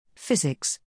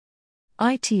physics,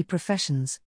 IT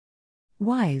professions.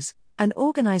 WISE, an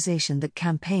organization that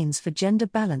campaigns for gender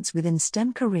balance within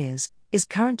STEM careers, is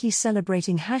currently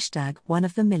celebrating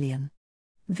 #1of the million.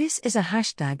 This is a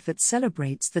hashtag that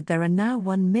celebrates that there are now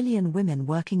 1 million women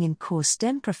working in core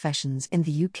STEM professions in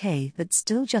the UK. That's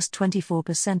still just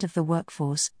 24% of the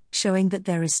workforce, showing that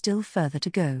there is still further to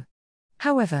go.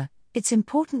 However, it's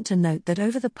important to note that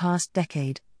over the past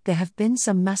decade, there have been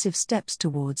some massive steps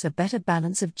towards a better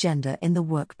balance of gender in the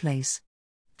workplace.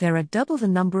 There are double the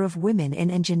number of women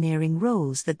in engineering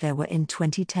roles that there were in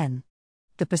 2010.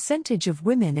 The percentage of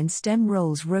women in STEM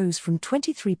roles rose from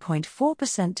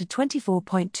 23.4% to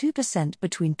 24.2%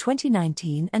 between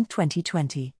 2019 and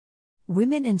 2020.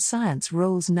 Women in science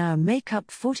roles now make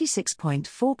up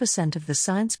 46.4% of the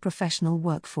science professional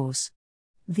workforce.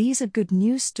 These are good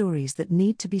news stories that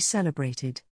need to be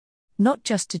celebrated. Not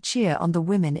just to cheer on the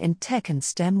women in tech and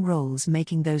STEM roles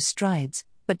making those strides,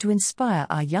 but to inspire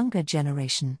our younger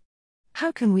generation.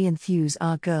 How can we enthuse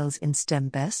our girls in STEM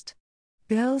best?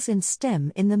 Girls in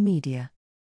STEM in the media.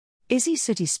 Izzy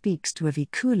Sooty speaks to Avi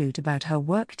Kulut about her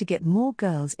work to get more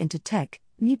girls into tech.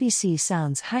 BBC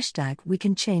Sounds #We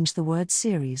Can Change the World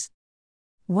series.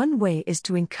 One way is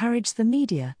to encourage the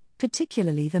media,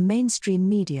 particularly the mainstream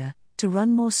media, to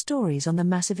run more stories on the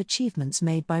massive achievements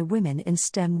made by women in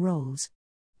STEM roles.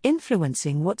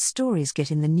 Influencing what stories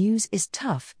get in the news is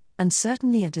tough, and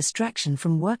certainly a distraction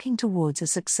from working towards a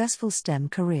successful STEM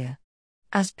career.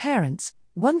 As parents,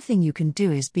 one thing you can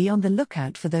do is be on the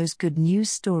lookout for those good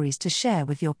news stories to share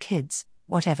with your kids,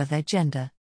 whatever their gender.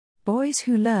 Boys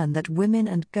who learn that women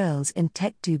and girls in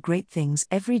tech do great things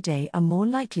every day are more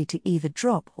likely to either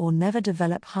drop or never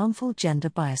develop harmful gender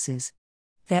biases.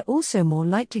 They're also more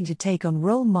likely to take on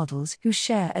role models who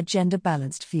share a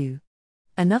gender-balanced view.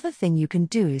 Another thing you can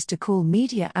do is to call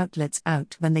media outlets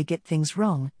out when they get things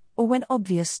wrong, or when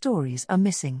obvious stories are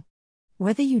missing.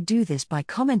 Whether you do this by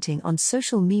commenting on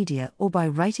social media or by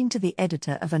writing to the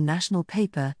editor of a national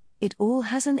paper, it all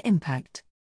has an impact.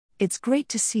 It's great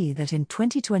to see that in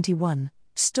 2021,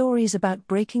 stories about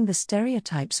breaking the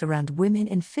stereotypes around women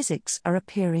in physics are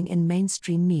appearing in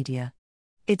mainstream media.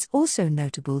 It's also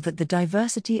notable that the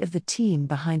diversity of the team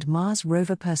behind Mars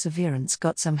rover Perseverance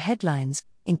got some headlines,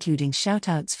 including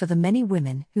shout-outs for the many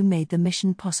women who made the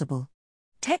mission possible.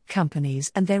 Tech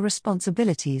companies and their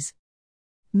responsibilities.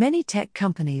 Many tech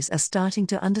companies are starting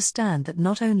to understand that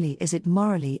not only is it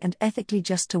morally and ethically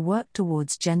just to work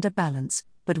towards gender balance,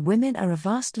 but women are a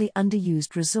vastly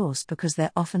underused resource because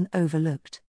they're often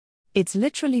overlooked. It's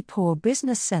literally poor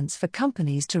business sense for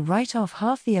companies to write off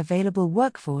half the available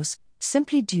workforce,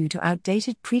 simply due to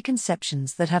outdated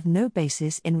preconceptions that have no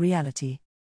basis in reality.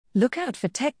 Look out for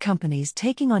tech companies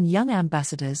taking on young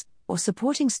ambassadors, or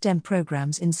supporting STEM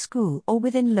programs in school or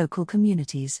within local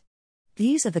communities.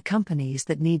 These are the companies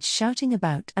that need shouting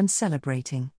about and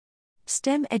celebrating.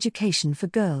 STEM education for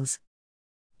girls.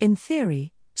 In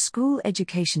theory, school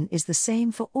education is the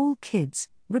same for all kids,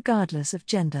 regardless of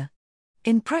gender.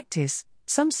 In practice,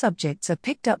 some subjects are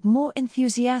picked up more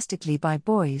enthusiastically by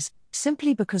boys,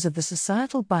 simply because of the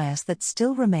societal bias that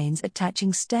still remains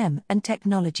attaching STEM and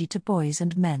technology to boys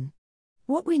and men.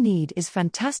 What we need is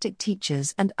fantastic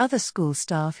teachers and other school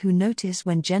staff who notice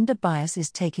when gender bias is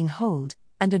taking hold,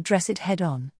 and address it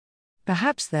head-on.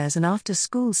 Perhaps there's an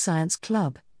after-school science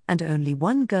club, and only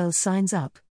one girl signs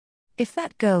up. If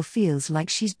that girl feels like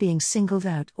she's being singled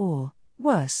out or,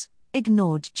 worse,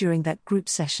 ignored during that group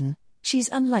session, she's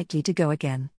unlikely to go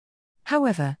again.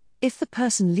 However, if the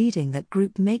person leading that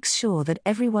group makes sure that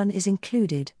everyone is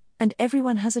included, and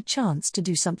everyone has a chance to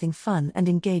do something fun and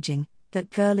engaging,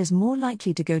 that girl is more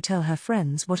likely to go tell her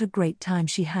friends what a great time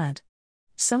she had.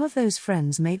 Some of those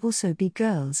friends may also be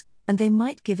girls, and they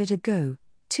might give it a go,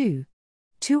 too.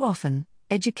 Too often,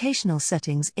 educational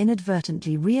settings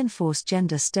inadvertently reinforce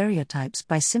gender stereotypes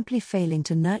by simply failing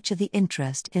to nurture the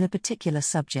interest in a particular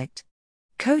subject.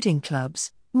 Coding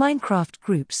clubs, Minecraft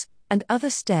groups, and other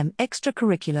STEM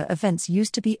extracurricular events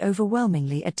used to be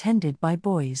overwhelmingly attended by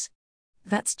boys.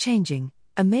 That's changing,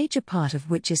 a major part of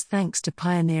which is thanks to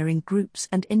pioneering groups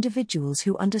and individuals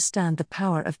who understand the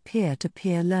power of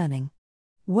peer-to-peer learning.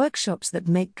 Workshops that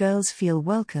make girls feel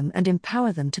welcome and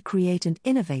empower them to create and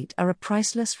innovate are a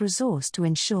priceless resource to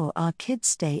ensure our kids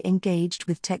stay engaged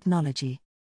with technology.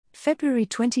 February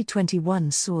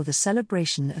 2021 saw the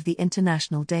celebration of the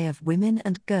International Day of Women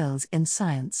and Girls in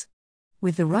Science.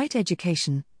 With the right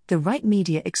education, the right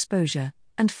media exposure,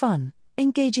 and fun,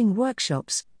 engaging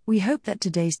workshops, we hope that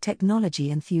today's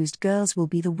technology-enthused girls will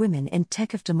be the women in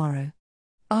tech of tomorrow.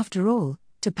 After all,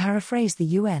 to paraphrase the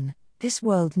UN, this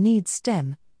world needs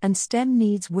STEM, and STEM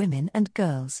needs women and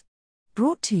girls.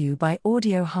 Brought to you by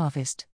Audio Harvest.